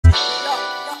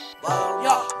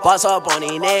Boss up on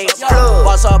these niggas.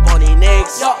 Boss up on these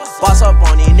niggas. Boss up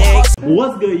on these niggas.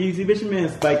 What's good, YouTube? It's your man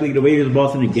SpikeLeak, the way he was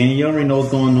bossing the game. You already know what's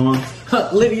going on.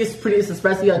 Livia's prettiest,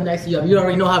 especially up next to you. You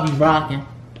already know how we rocking.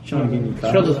 Trying to get me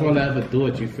caught. Trillers won't ever do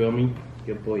it, you feel me?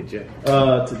 Your boy Jay.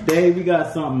 Today we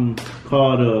got something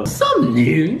called something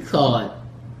new called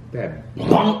that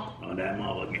bump. Oh, that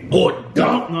motherfucking boy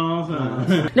dump. No, I'm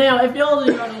saying. Now, if y'all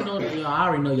don't know, I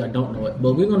already know y'all don't know it,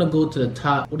 but we're gonna go to the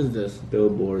top. What is this?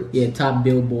 BillBoard. Yeah, top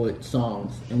BillBoard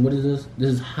songs. And what is this? This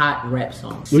is hot rap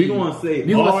songs. We're gonna say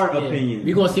our opinion.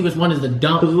 We're gonna see which one is the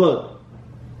dump. Cause look,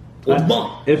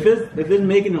 if it's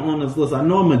making it on this list, I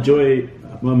know a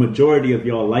majority of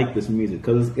y'all like this music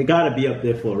because it gotta be up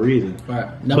there for a reason. Right.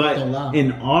 But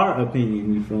in our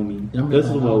opinion, you feel me? This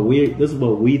is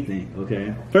what we think.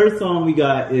 Okay. First song we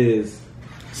got is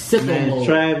Sicko Mode.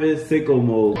 Travis, Sicko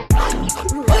Mode.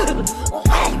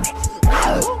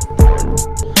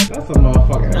 That's a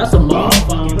motherfucker. That's a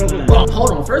motherfucking bump.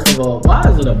 Hold on. First of all, why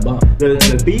is it a bump?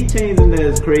 The beat change in there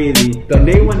is crazy. And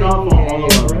they went off on all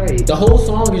of them. Right. The whole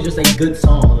song is just a good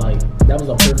song. Like that was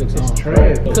a perfect song. It's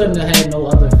trash. Couldn't have had no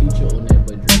other feature on there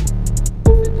but Drake.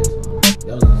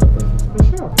 That was just a perfect song. For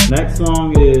sure. Next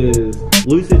song is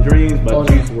Lucid Dreams by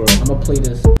Juice WRLD. I'm gonna play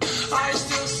this.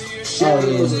 Oh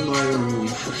yeah.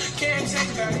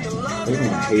 They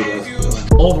gonna hate us.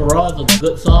 Overall, it's a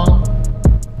good song.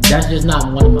 That's just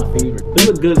not one of my favorites. It's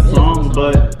a good song,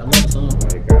 but I love the song.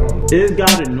 Like, I don't know. it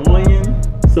got annoying.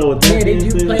 So with that Yeah,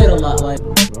 you play it a lot. Like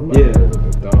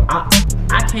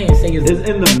I can't say it's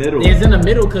in the middle. It's in the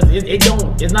middle because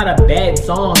it's not a bad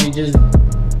song. It's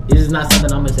just not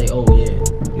something I'm gonna say. Oh yeah.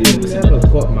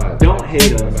 Don't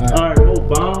hate us. Alright,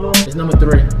 Obama. It's number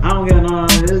 3. I don't get on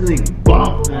this thing.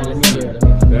 Bump. Alright, let me hear it.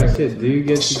 That shit do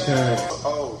get you tired.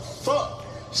 Oh, fuck.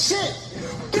 Shit.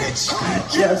 Bitch.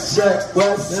 Yes, Jack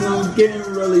West, and I'm getting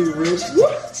really rich.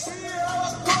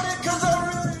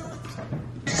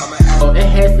 Oh, it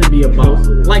has to be a bump.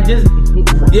 Like just,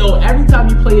 every time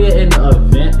you play it in an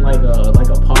event, like a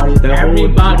party,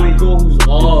 everybody goes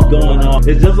off. Going off.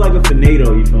 It's just like a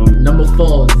tornado, you feel me? Number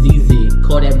 4, ZZ.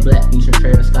 Call that Black feature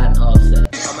Travis Scott and Offset. I'm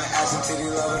an ass and titty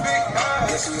lover.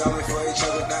 Guess we all for each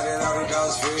other. Now that all the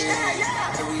dogs free.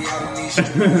 And we out in these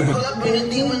streets. Pull up in a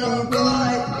demon on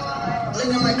God.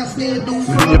 Looking like I still do. I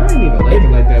ain't even like it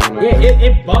like that one. Yeah,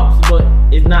 it bumps, but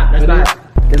it's not.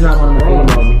 It's not one of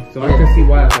my favorites. So I can see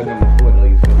why it's like number 4 though.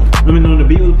 You feel me? I mean, when the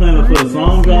beat was playing before the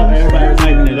song dropped, everybody was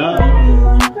hyping it up.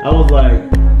 I was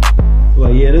like,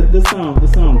 yeah, this sound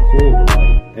cool, but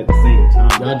like at the same time,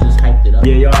 Y'all just hyped it up.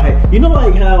 yeah, y'all hype. You know,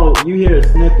 like how you hear a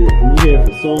snippet and you hear it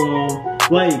for so long,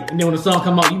 like. And then when the song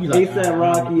come out, you be like, ASAP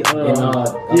Rocky,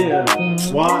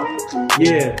 Watch,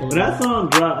 yeah. When that song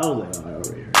dropped, I was like, oh, I already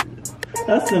heard it.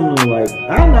 That's similar, like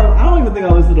I don't even think I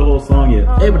listened to the whole song yet.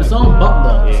 hey, but the song bump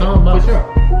though. The song bump. For sure.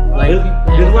 Like,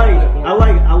 It's like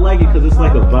I like it because it's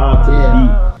like a vibe to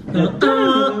the beat.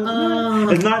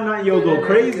 It's not yo go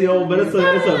crazy, but it's a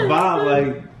vibe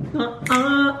like.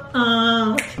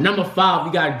 Number 5,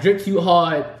 we got Drip Too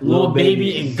Hard, Lil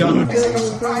Baby, and Gunna. I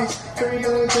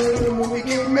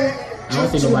don't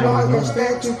see nobody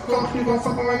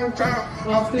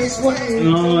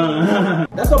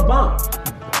That's a bump.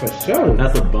 For sure.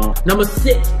 That's a bump. Number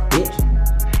 6,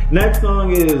 bitch. Next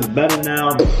song is Better Now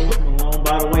by Post Malone.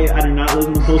 By the way, I do not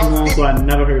listen to Post Malone, so I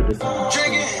never heard this song.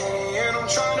 Drinking, and I'm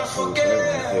trying to forget.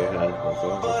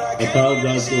 I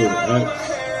apologize to it.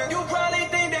 You probably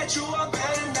think that you are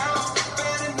better now.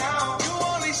 You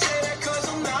only say that cause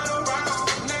I'm not around.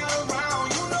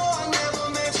 You know I never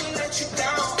meant to let you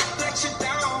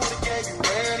down. Would've gave you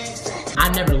anything. I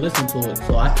never listened to it,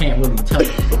 so I can't really tell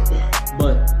you.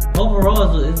 But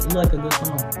overall, it's like a good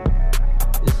song.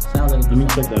 It sounds like a good Let me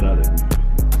song. check that out again.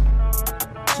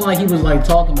 It's like he was like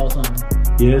talking about something.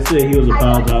 Yeah, it said he was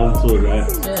apologizing to it, right?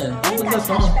 Yeah, it was a good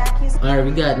song. Alright,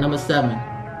 we got number 7,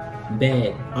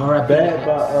 Bad. R.I.P. Bad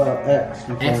by X.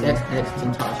 XXX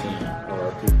Tentacion.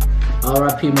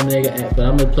 R.I.P. my nigga X. But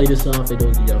I'm gonna play this song for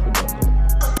those of y'all who don't know.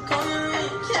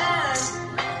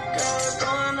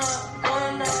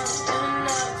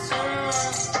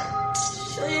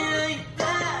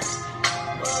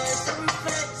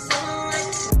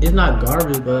 It's not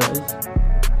garbage, but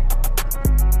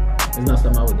it's not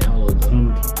something I would download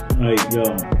though. Like, yo,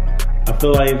 I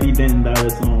feel like if he didn't die,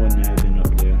 this song wouldn't have been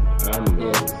up there.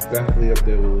 It's definitely up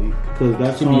there with Leak. Cause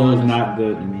that song was not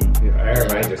good to me.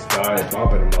 Everybody just started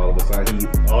bumping him all of a sudden.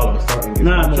 All of a sudden.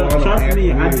 Nah, trust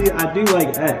me, I do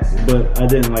like X, but I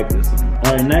didn't like this song.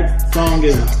 Alright, next song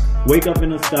is Wake Up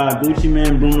in the Sky, Gucci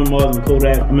Man, Bruno Mars, and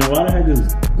Kodak. I mean, why the heck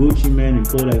is Gucci Man and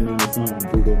Kodak making a song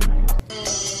from Google Mars?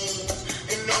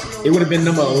 it would have been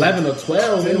number 11 or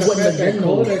 12. It wouldn't have been no.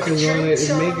 Kodak is on it. It's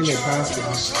making it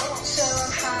possible.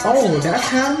 Oh, that's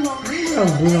how I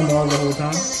was Bruno Mars the whole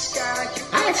time.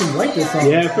 I actually like this song.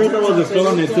 Yeah, at first I wasn't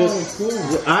feeling it too.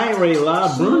 I ain't ready to lie.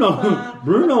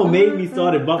 Bruno made me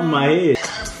started bumping my head.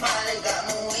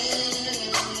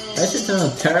 That shit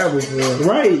sounds terrible, bro.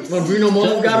 Right. When Bruno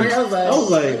Mars got here, I was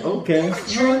like, okay.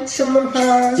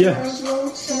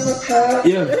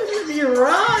 Yeah. You're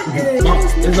right.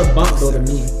 It's a bump though to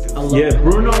me. Yeah,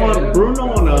 Bruno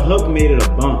on the hook made it a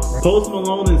bump. Post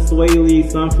Malone and SpikeLeak,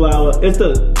 Sunflower. It's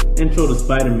the intro to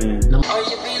Spider-Man. Or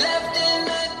you be left in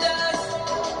the dust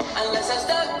unless I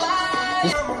stuck by.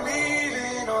 I'm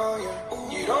leaving on you.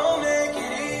 You don't make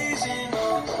it easy, no.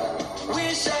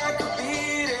 Wish I could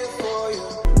be there for you.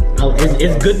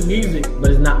 It's good music, but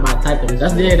it's not my type of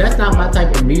music. That's not my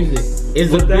type of music.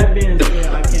 With that being said,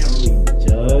 I can't really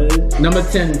judge. Number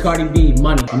 10, Cardi B,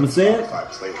 Money. I'm gonna say it.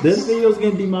 This video's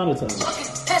getting demonetized.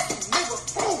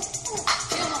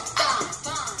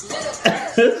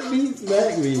 This beat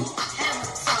smacked me.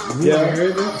 Yeah, I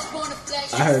heard it.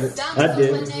 I heard it. I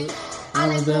did. I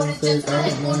was done says I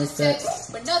don't want sex,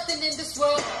 but nothing in this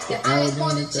world that I ain't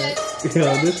wanna check.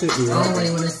 Yo, this shit be I don't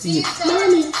really wanna see it.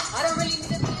 Money. I don't really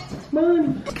need it.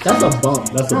 Money. That's a bump.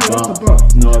 That's a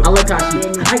bump. No, I like how she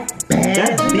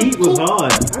that beat was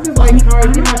hard. I just like how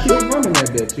she was running that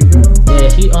bitch, you know? Yeah,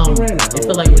 she ran it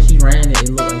felt like when she ran it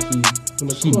looked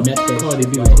like she met that. Cardi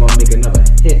B was gonna make another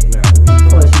hit now.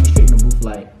 She was straight in the booth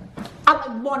like, I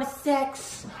like born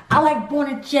sex. I like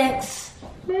born jacks.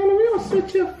 Man, we don't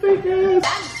sit your fake ass.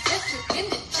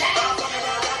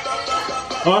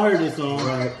 Oh, I heard this song.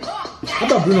 Right. I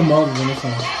thought Bruno Mars was in this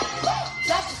song.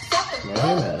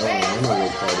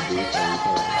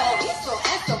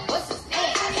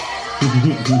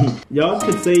 Y'all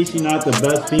could say she's not the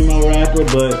best female rapper,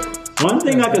 but one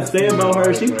thing I could say about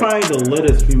her, she's probably the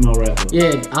littest female rapper.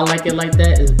 Yeah, I like it like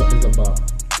that. It's a bump.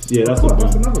 Yeah, that's a bump.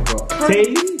 That's another bump.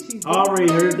 Taste, I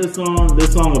already heard this song.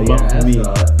 This song a bump for me. I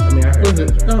mean, I heard that.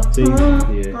 Taste,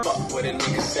 yeah. What a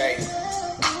nigga say?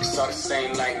 It's all the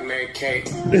same like Mary Kate.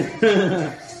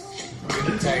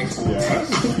 Good taste.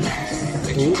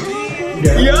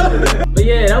 Yeah. But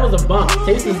yeah, that was a bump.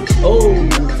 Taste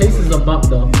is a bump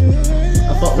though.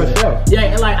 I fuck with it.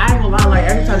 Yeah, like I ain't gonna lie, like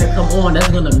every time they come on, that's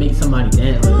gonna make somebody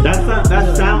dance. That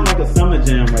sounds like a summer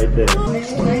jam right there.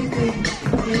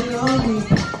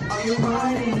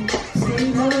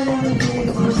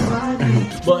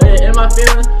 But in my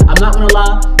feelings, I'm not gonna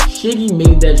lie, Shiggy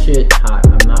made that shit hot.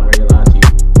 I'm not ready to lie to you.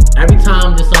 Every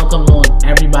time this song comes on,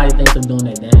 everybody thinks of doing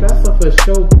that dance. That's a for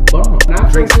show bomb. Now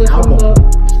Drake's album.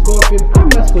 Scorpion, I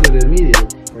messed with it immediately.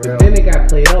 But then it got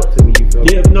played out to me, you feel me?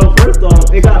 Yeah, no, first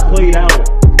off, it got played out.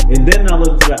 And then I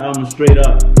listened to the album straight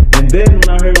up. And then when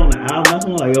I heard on the album, that's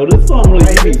when I'm like, yo, this song really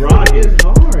get me rocking. It's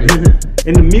hard.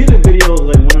 And the music video was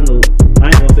like one of the,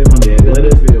 I ain't gonna say one of the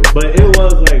latest videos, but it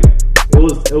was like, it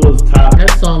was top.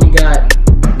 That song we got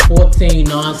 14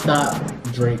 non-stop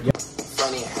Drake.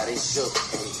 Funny how they shook,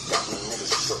 and got my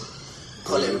niggas shook.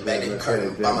 Pulling back the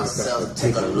curtain by myself,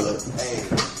 take a look. Hey,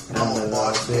 I'm a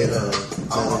hard hitter,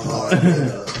 I'm a hard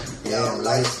hitter. Yeah, I'm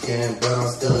light skinned, but I'm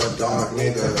still a dark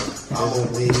nigga. I'm a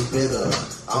weed bigger,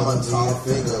 I'm a tall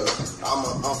figure. I'm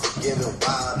an unforgiving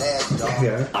wild ass dog.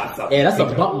 Yeah, that's a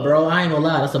bump, bro. I ain't gonna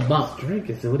lie, that's a bump. Drake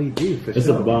is what he do for It's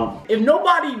sure. a bump. If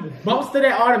nobody bumps to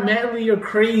that automatically, you're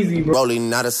crazy, bro. Rolling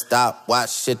not a stop,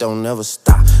 watch shit don't never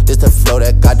stop. This the flow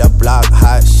that got the block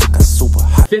hot, shit got super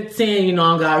hot. 15, you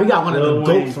know, we got one of the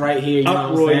goats right here, you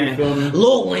know what I'm saying?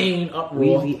 Lil Wayne,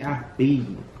 Uproar.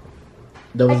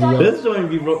 WZO. This joint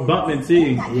be bumping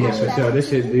too. Yeah, for sure. This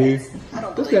shit, dude.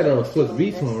 This got a Swiss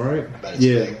beats on, right?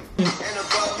 Yeah. And the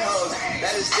bug hoes,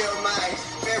 that is still my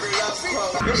favorite love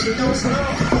quote.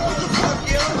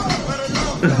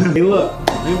 Hey, look,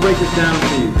 let me break this down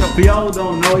for you. For y'all who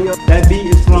don't know, yo, that beat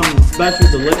is from Special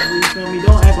Delivery. You feel me?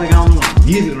 Don't act like I don't know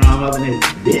music around up in this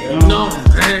dick. No,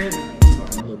 man.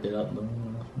 I looked it up, though.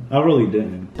 I really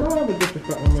didn't. Don't ever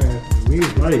disrespect my man.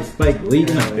 Music. Right, SpikeLeak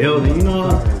in the building. You know,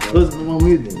 listen to more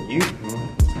music than you.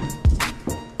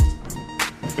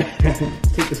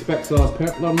 Take the specs off,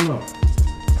 pimp. Let them know.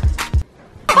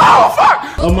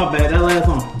 Oh my bad, that last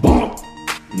song. Boom.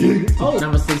 Oh,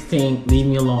 number 16, Leave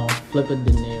Me Alone. Flipper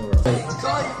De Niro.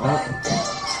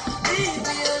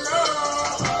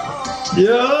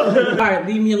 Yeah. Alright,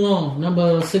 Leave Me Alone.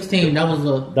 Number 16, that was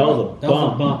a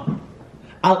bump.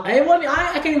 I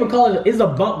can't even call it. It's a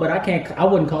bump, but I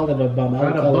wouldn't call it a bump. I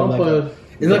would call it like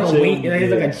it's like a wait.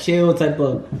 It's like a chill type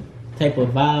of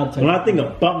vibe. When I think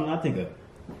of bump, I think of.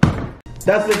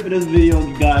 That's it for this video,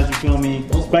 you guys. You feel me?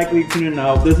 SpikeLeak tuning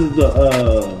out. This is the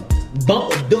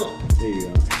bump or dump. There you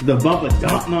go. The bump a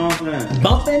dump, know what I'm saying?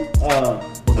 Bumping?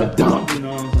 A dump, you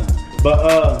know what I'm saying? But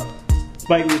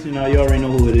SpikeLeak, you know, you already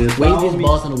know who it is. Wavest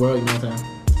boss in the world, you know what I'm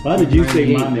saying? Why did you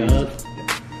say my name?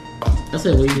 I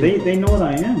said Wavest. They know what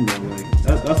I am though.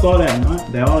 Like that's all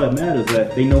that all that matters.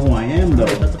 That they know who I am though.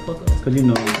 Shut the fuck up. Cause you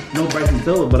know, no Bryson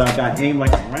Tiller, but I got aim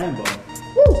like a Rambo.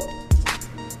 Woo!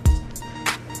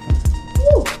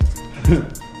 Woo!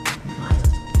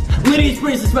 With these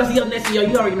Prince, especially up next to yo,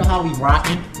 you already know how we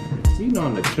rocking. You know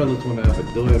I'm the trillest one to ever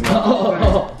do it, man.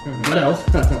 What else?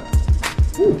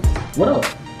 Ooh, what else?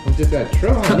 I'm just that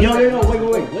trill. Yo,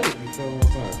 wait. Let it be so one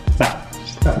time.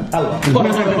 Hello. Hold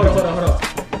on.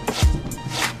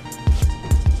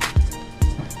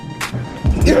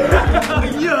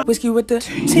 Whiskey with the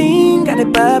team, got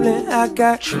it bubbling. I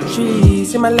got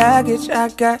cheese in my luggage. I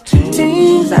got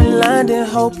teams out in London.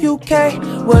 Hope you came.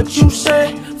 What you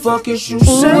say? Fuck is you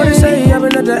say? What they say? I've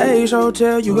been at the Ace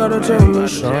Hotel. You gotta tell me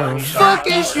something. Fuck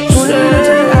is you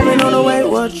say? I've been on the way.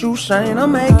 What you saying?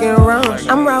 I'm making runs.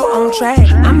 I'm right on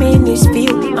track. I'm in this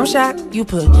field. I'm shocked you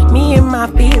put me in my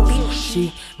field.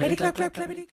 She ready clap.